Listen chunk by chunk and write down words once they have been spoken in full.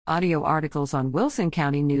Audio articles on Wilson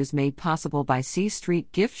County News made possible by C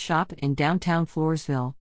Street Gift Shop in downtown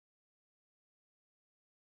Floresville.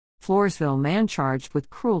 Floresville man charged with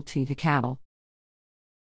cruelty to cattle.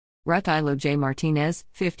 Retilo J. Martinez,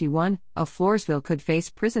 51, of Floresville could face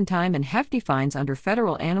prison time and hefty fines under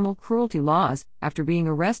federal animal cruelty laws after being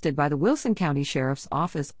arrested by the Wilson County Sheriff's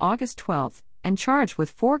Office August 12 and charged with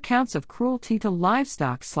 4 counts of cruelty to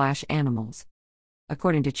livestock/animals.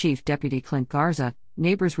 According to Chief Deputy Clint Garza,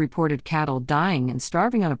 neighbors reported cattle dying and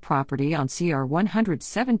starving on a property on CR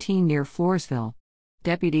 117 near Floresville.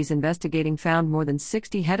 Deputies investigating found more than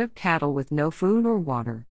 60 head of cattle with no food or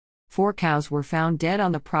water. 4 cows were found dead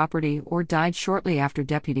on the property or died shortly after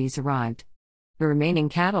deputies arrived. The remaining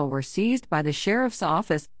cattle were seized by the sheriff's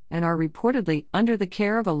office and are reportedly under the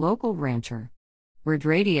care of a local rancher. Word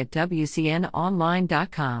Radio at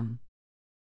WCNonline.com.